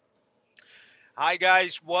Hi, guys.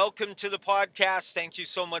 Welcome to the podcast. Thank you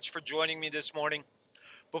so much for joining me this morning.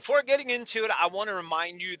 Before getting into it, I want to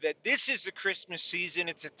remind you that this is the Christmas season.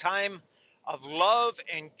 It's a time of love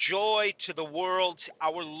and joy to the world.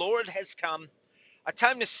 Our Lord has come, a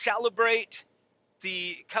time to celebrate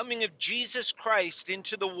the coming of Jesus Christ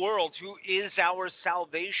into the world, who is our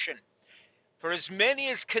salvation. For as many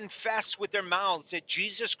as confess with their mouths that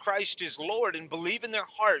Jesus Christ is Lord and believe in their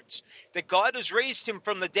hearts that God has raised him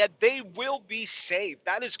from the dead, they will be saved.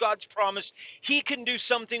 That is God's promise. He can do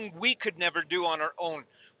something we could never do on our own.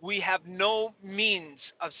 We have no means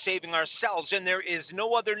of saving ourselves, and there is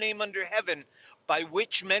no other name under heaven by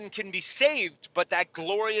which men can be saved but that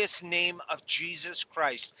glorious name of Jesus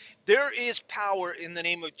Christ. There is power in the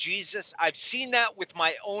name of Jesus. I've seen that with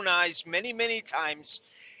my own eyes many, many times.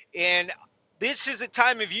 And this is a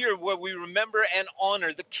time of year where we remember and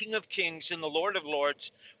honor the King of Kings and the Lord of Lords,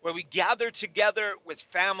 where we gather together with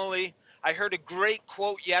family. I heard a great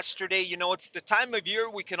quote yesterday. It's the time of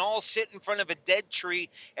year we can all sit in front of a dead tree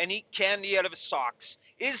and eat candy out of socks.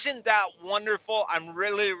 Isn't that wonderful? I'm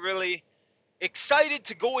really, really excited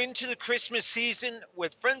to go into the Christmas season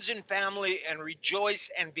with friends and family and rejoice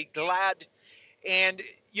and be glad. And,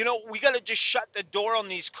 we got to just shut the door on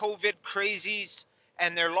these COVID crazies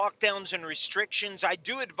and their lockdowns and restrictions. I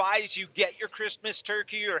do advise you get your Christmas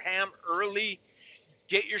turkey or ham early,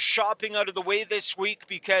 get your shopping out of the way this week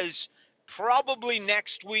because probably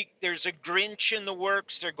next week there's a Grinch in the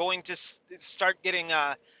works. They're going to start getting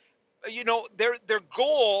their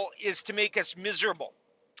goal is to make us miserable.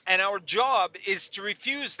 And our job is to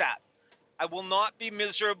refuse that. I will not be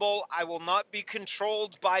miserable. I will not be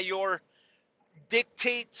controlled by your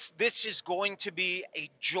dictates. This is going to be a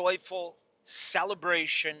joyful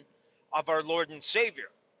celebration of our Lord and Savior.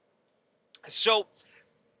 So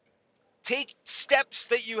take steps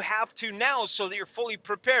that you have to now so that you're fully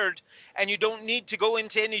prepared and you don't need to go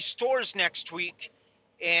into any stores next week.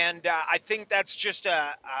 And I think that's just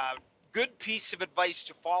a good piece of advice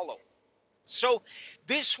to follow. So,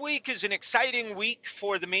 this week is an exciting week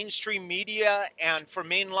for the mainstream media and for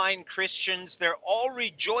mainline Christians. They're all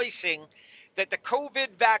rejoicing that the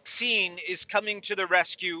COVID vaccine is coming to the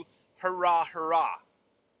rescue. Hurrah, hurrah.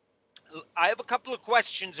 I have a couple of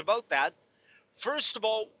questions about that. First of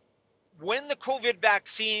all, when the COVID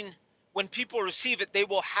vaccine, when people receive it, they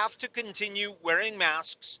will have to continue wearing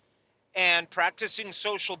masks and practicing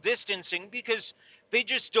social distancing because they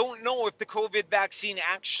just don't know if the COVID vaccine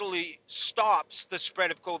actually stops the spread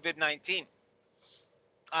of COVID 19.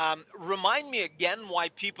 Remind me again why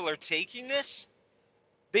people are taking this.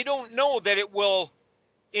 They don't know that it will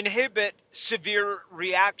inhibit severe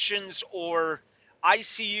reactions or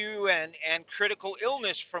ICU and critical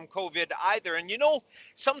illness from COVID either. And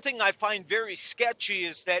something I find very sketchy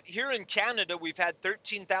is that here in Canada, we've had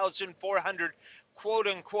 13,400 quote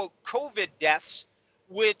unquote COVID deaths,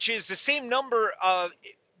 which is the same number of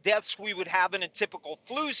deaths we would have in a typical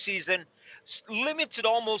flu season, limited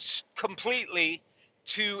almost completely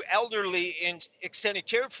to elderly in extended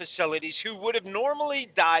care facilities who would have normally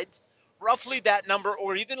died. Roughly that number,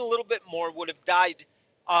 or even a little bit more, would have died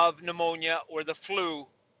of pneumonia or the flu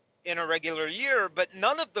in a regular year, but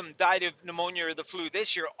none of them died of pneumonia or the flu this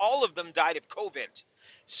year. All of them died of COVID.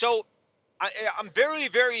 So I'm very,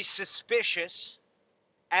 very suspicious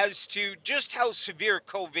as to just how severe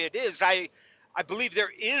COVID is. I believe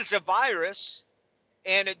there is a virus,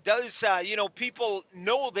 and it does. People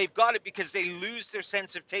know they've got it because they lose their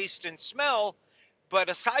sense of taste and smell. But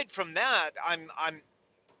aside from that,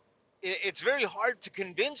 it's very hard to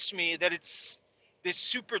convince me that it's this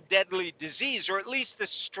super deadly disease, or at least the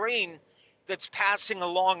strain that's passing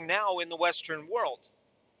along now in the Western world.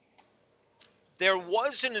 There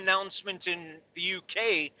was an announcement in the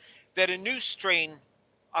UK that a new strain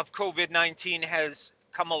of COVID 19 has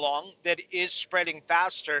come along that is spreading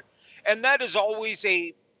faster. And that is always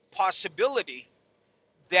a possibility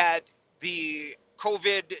that the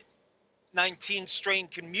COVID 19 strain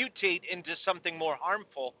can mutate into something more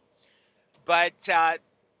harmful. But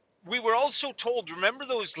we were also told, remember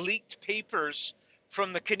those leaked papers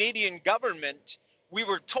from the Canadian government? We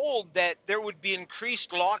were told that there would be increased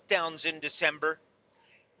lockdowns in December,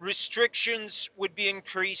 restrictions would be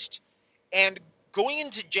increased, and going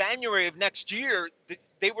into January of next year,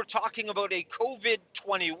 they were talking about a COVID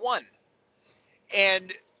 21.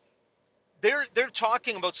 And they're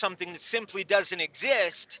talking about something that simply doesn't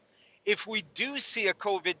exist. If we do see a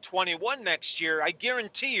COVID 21 next year, I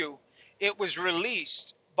guarantee you it was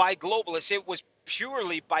released by globalists. It was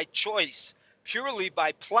purely by choice, purely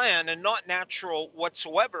by plan, and not natural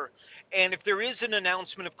whatsoever. And if there is an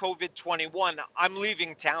announcement of COVID 21, I'm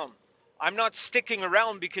leaving town. I'm not sticking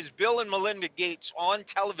around because Bill and Melinda Gates on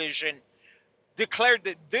television declared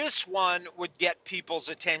that this one would get people's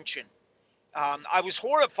attention. I was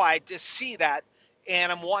horrified to see that,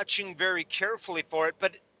 and I'm watching very carefully for it.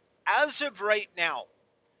 But as of right now,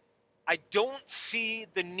 I don't see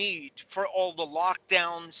the need for all the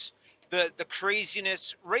lockdowns, the craziness.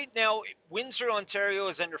 Right now, Windsor, Ontario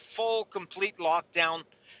is under full, complete lockdown.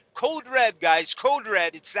 Code red, guys, code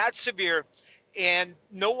red. It's that severe. And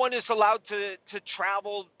no one is allowed to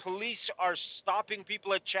travel. Police are stopping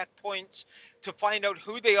people at checkpoints to find out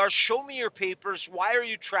who they are. Show me your papers. Why are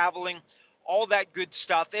you traveling? All that good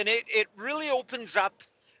stuff. And it really opens up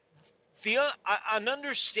an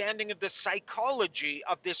understanding of the psychology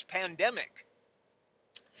of this pandemic.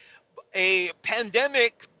 A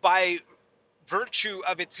pandemic, by virtue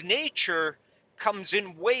of its nature, comes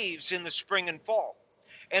in waves in the spring and fall.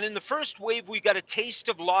 And in the first wave, we got a taste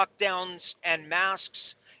of lockdowns and masks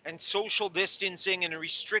and social distancing and a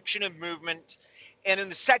restriction of movement. And in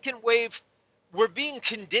the second wave, we're being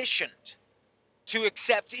conditioned to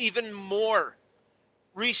accept even more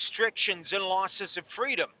restrictions and losses of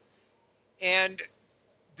freedom. And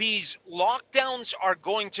these lockdowns are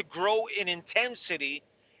going to grow in intensity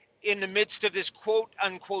in the midst of this quote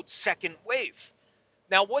unquote second wave.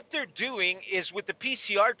 Now, what they're doing is with the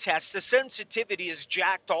PCR test, the sensitivity is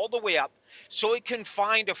jacked all the way up so it can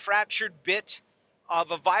find a fractured bit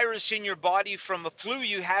of a virus in your body from a flu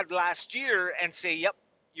you had last year and say, yep,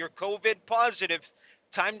 you're COVID positive,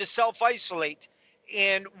 time to self isolate.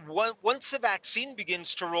 And once the vaccine begins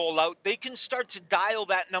to roll out, they can start to dial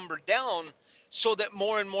that number down so that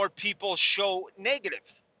more and more people show negative.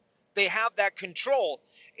 They have that control.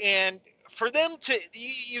 And for them to,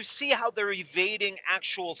 you see how they're evading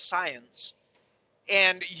actual science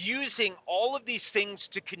and using all of these things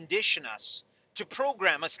to condition us, to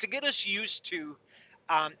program us, to get us used to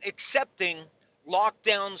accepting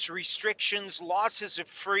lockdowns, restrictions, losses of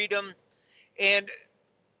freedom. And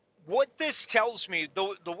what this tells me,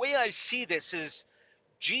 the way I see this is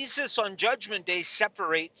Jesus on Judgment Day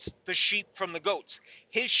separates the sheep from the goats.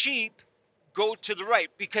 His sheep go to the right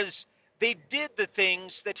because they did the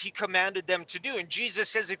things that he commanded them to do. And Jesus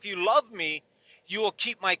says, if you love me, you will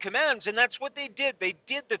keep my commands. And that's what they did. They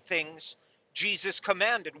did the things Jesus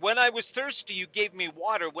commanded. When I was thirsty, you gave me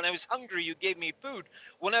water. When I was hungry, you gave me food.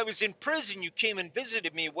 When I was in prison, you came and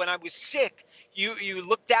visited me. When I was sick, you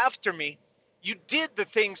looked after me. You did the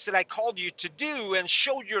things that I called you to do and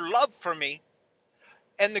showed your love for me.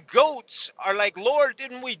 And the goats are like, Lord,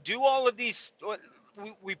 didn't we do all of these?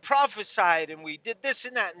 We prophesied and we did this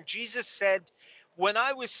and that. And Jesus said, when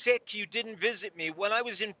I was sick, you didn't visit me. When I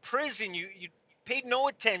was in prison, you paid no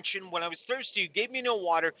attention. When I was thirsty, you gave me no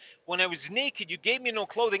water. When I was naked, you gave me no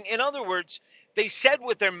clothing. In other words, they said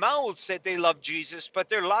with their mouths that they loved Jesus, but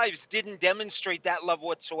their lives didn't demonstrate that love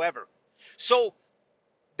whatsoever. So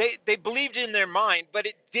they believed in their mind, but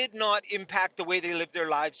it did not impact the way they lived their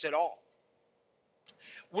lives at all.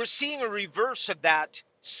 We're seeing a reverse of that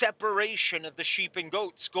separation of the sheep and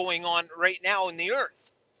goats going on right now in the earth.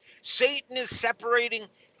 Satan is separating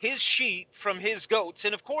his sheep from his goats.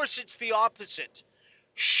 And of course, it's the opposite.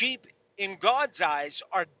 Sheep in God's eyes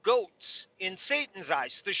are goats in Satan's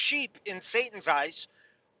eyes. The sheep in Satan's eyes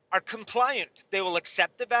are compliant. They will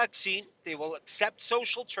accept the vaccine, they will accept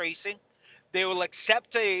social tracing, they will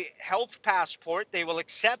accept a health passport, they will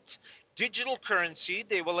accept digital currency,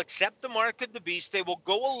 they will accept the mark of the beast, they will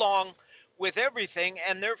go along with everything,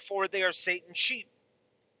 and therefore they are Satan's sheep.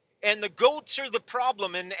 And the goats are the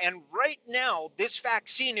problem. And right now, this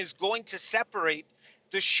vaccine is going to separate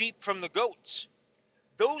the sheep from the goats.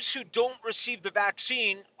 Those who don't receive the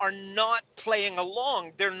vaccine are not playing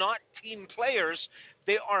along. They're not team players.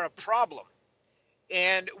 They are a problem.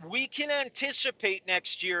 And we can anticipate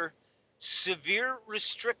next year severe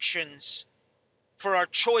restrictions for our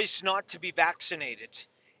choice not to be vaccinated.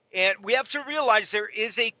 And we have to realize there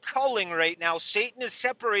is a culling right now. Satan is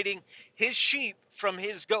separating his sheep from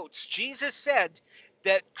his goats. Jesus said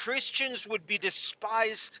that Christians would be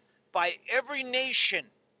despised by every nation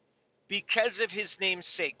because of his name's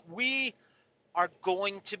sake. We are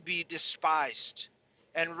going to be despised.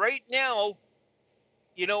 And right now,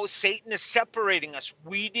 Satan is separating us,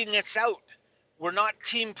 weeding us out. We're not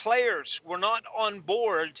team players. We're not on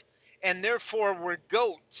board. And therefore, we're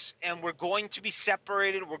goats. And we're going to be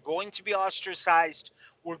separated. We're going to be ostracized.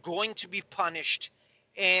 We're going to be punished.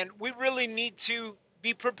 And we really need to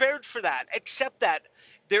be prepared for that. Accept that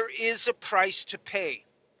there is a price to pay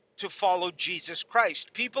to follow Jesus Christ.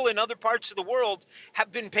 People in other parts of the world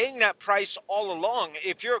have been paying that price all along.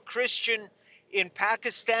 If you're a Christian in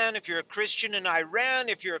Pakistan, if you're a Christian in Iran,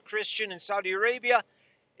 if you're a Christian in Saudi Arabia,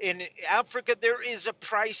 In Africa, there is a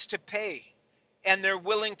price to pay, and they're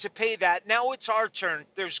willing to pay that. Now it's our turn.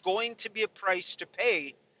 There's going to be a price to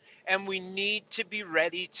pay, and we need to be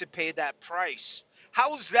ready to pay that price.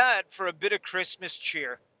 How's that for a bit of Christmas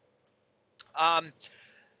cheer? Um,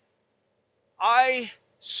 I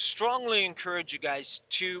strongly encourage you guys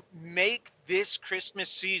to make this Christmas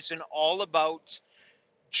season all about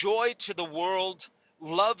joy to the world,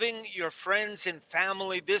 loving your friends and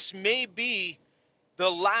family. This may be the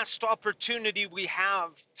last opportunity we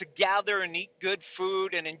have to gather and eat good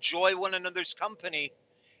food and enjoy one another's company.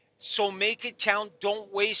 So make it count.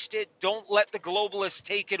 Don't waste it. Don't let the globalists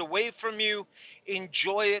take it away from you.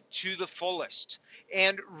 Enjoy it to the fullest.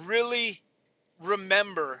 And really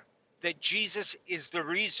remember that Jesus is the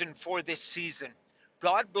reason for this season.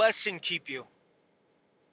 God bless and keep you.